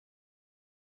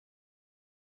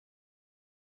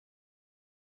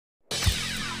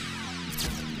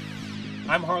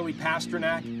I'm Harley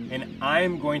Pasternak, and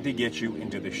I'm going to get you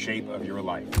into the shape of your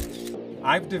life.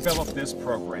 I've developed this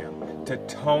program to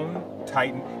tone,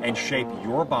 tighten, and shape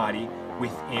your body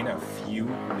within a few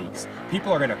weeks.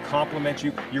 People are going to compliment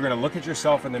you. You're going to look at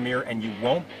yourself in the mirror and you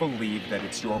won't believe that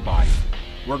it's your body.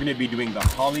 We're going to be doing the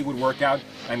Hollywood workout.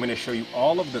 I'm going to show you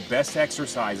all of the best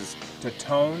exercises to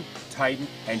tone, tighten,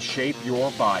 and shape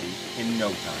your body in no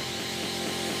time.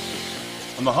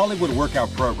 On the Hollywood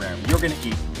workout program, you're going to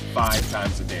eat 5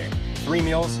 times a day. 3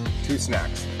 meals, 2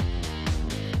 snacks.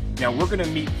 Now we're going to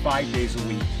meet 5 days a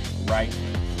week right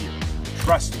here.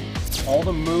 Trust me, all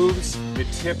the moves, the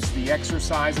tips, the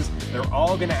exercises, they're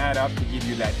all going to add up to give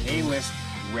you that A-list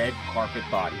red carpet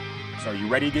body. So are you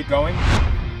ready to get going?